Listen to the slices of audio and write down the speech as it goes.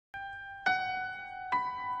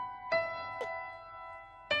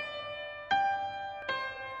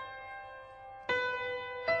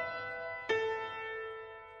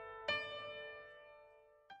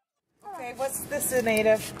Okay, what's this in aid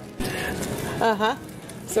of? Uh-huh.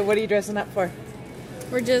 So what are you dressing up for?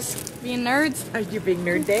 We're just being nerds. Are you being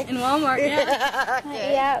nerd day? In Walmart, yeah.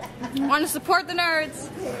 Okay. Yep. Want to support the nerds.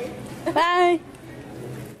 Bye.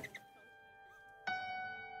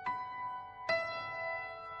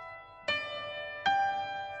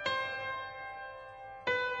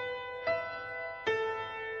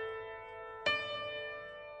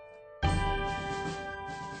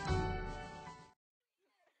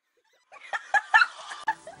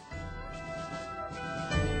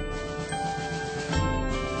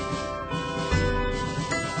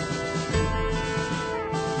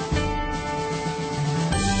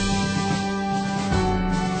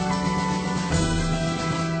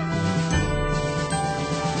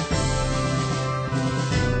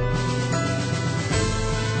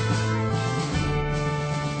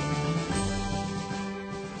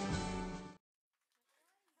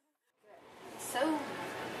 So,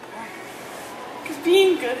 Because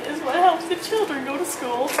being good is what helps the children go to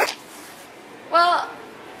school. well,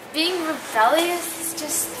 being rebellious is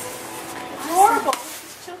just Horrible.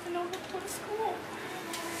 These children don't have to go to school.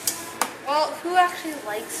 well, who actually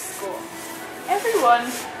likes school? Everyone.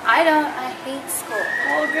 I don't. I hate school.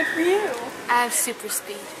 Well, good for you. I have super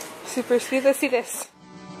speed. Super sweet. Let's see this.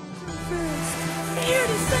 Here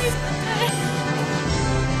to save the day.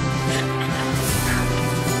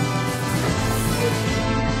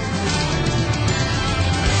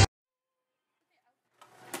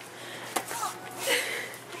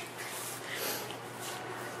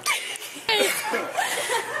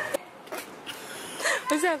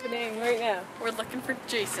 What's happening right now? We're looking for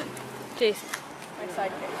Jason, Jason. my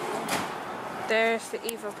sidekick. There's the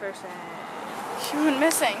evil person. She went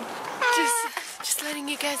missing. Just letting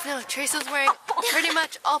you guys know, Teresa's wearing pretty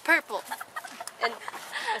much all purple. And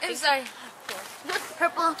I'm sorry.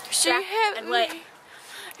 purple. She black, hit and me. white.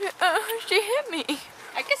 She hit me.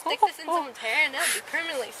 I could stick this in someone's hair and it'll be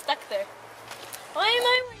permanently stuck there. Why am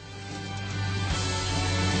I wearing...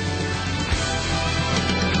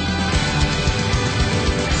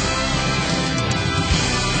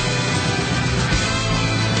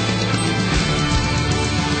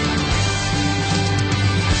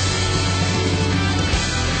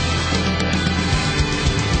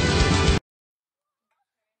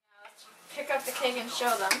 Pick up the cake and show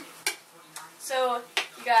them. So,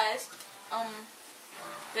 you guys,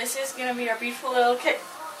 this is gonna be our beautiful little cake.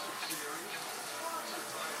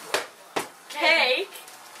 Cake.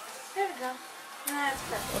 There we go. That's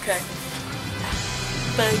perfect. Okay.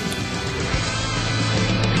 Bye.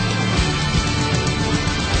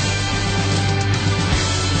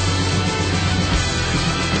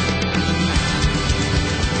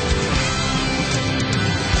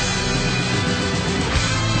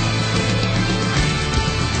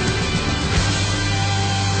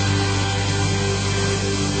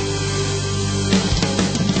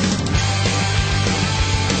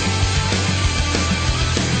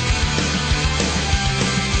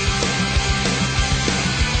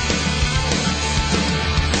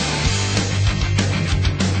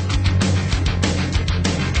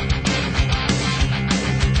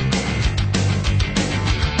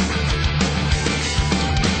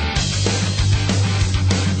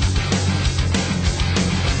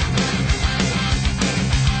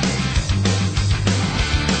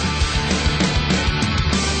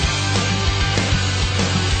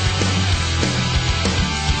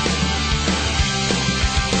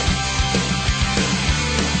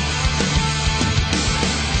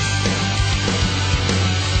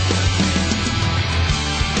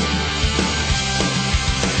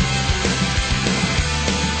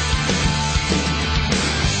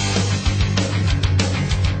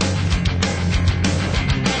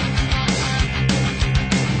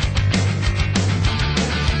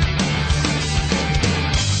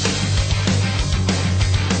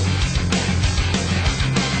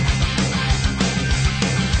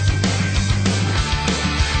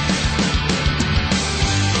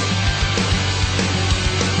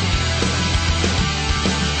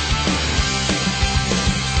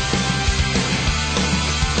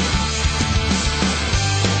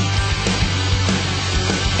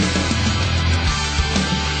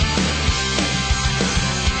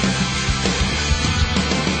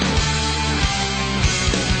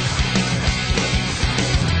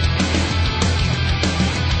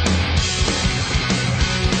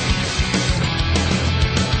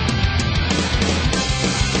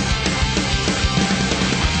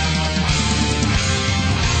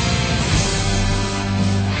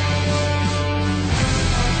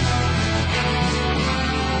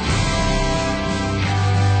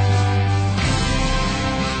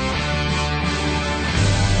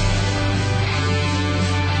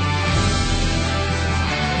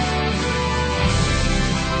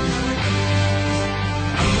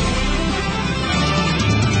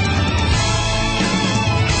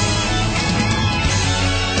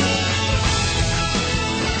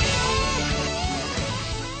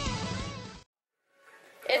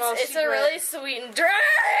 it's a really sweet drink.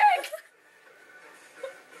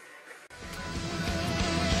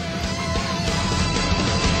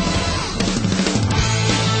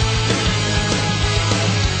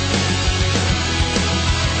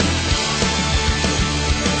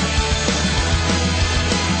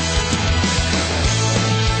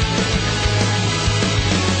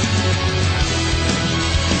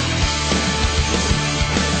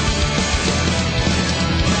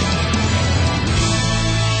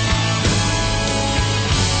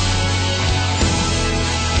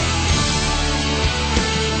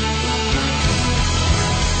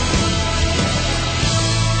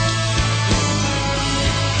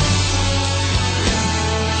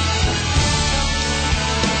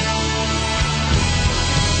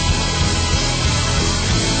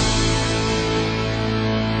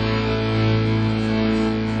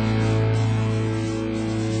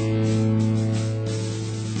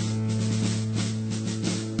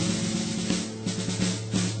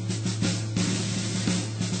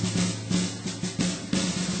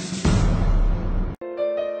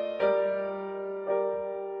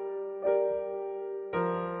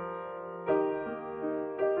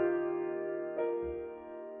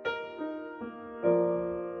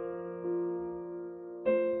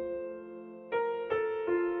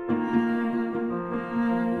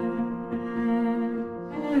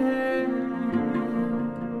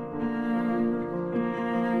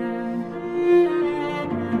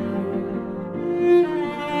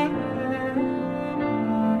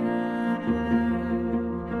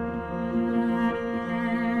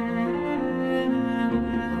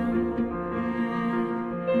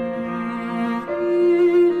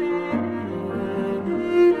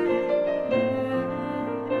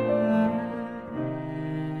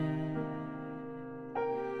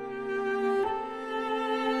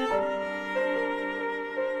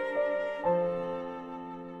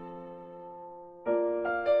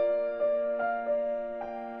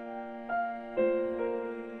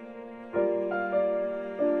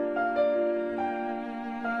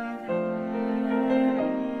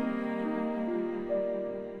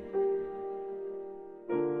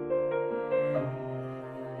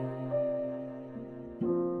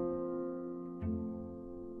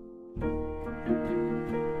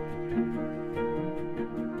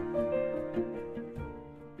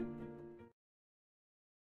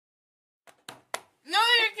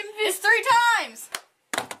 It's 3 times!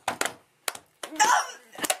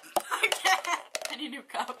 I need a new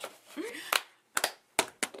couch.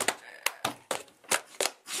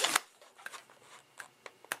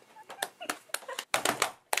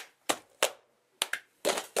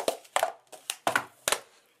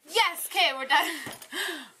 Yes! Okay, we're done.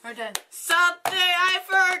 We're done. Something I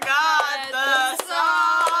forgot the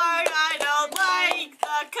song. I don't like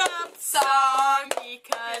the cup song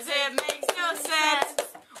because it makes no sense.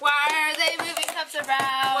 Why are they moving cups around?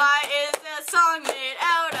 Why is the song made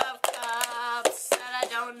out of cups? And I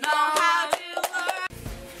don't know how to learn.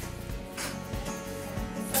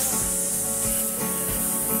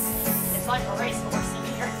 It's like a racehorse in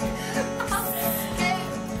here.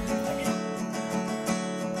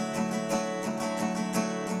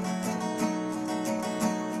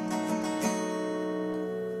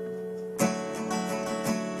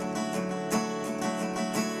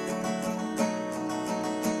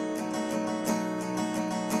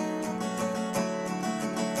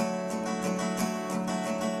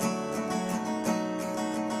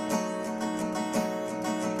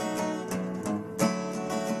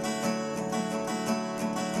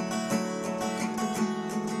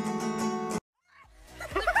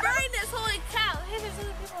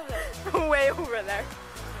 Way over there.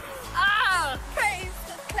 Ah! Praise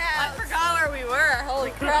the clouds! I forgot where we were.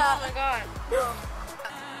 Holy crap. Oh my god.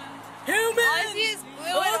 Humans! All I see is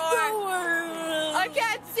blue and orange. I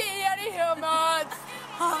can't see any humans!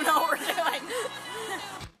 I don't know what we're doing.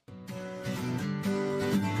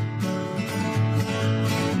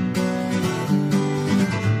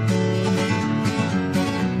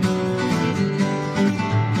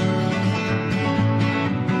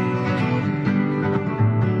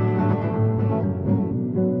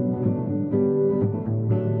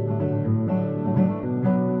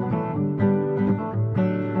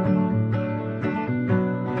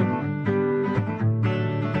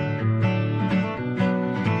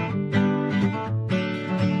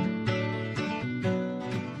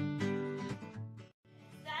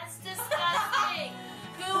 That's just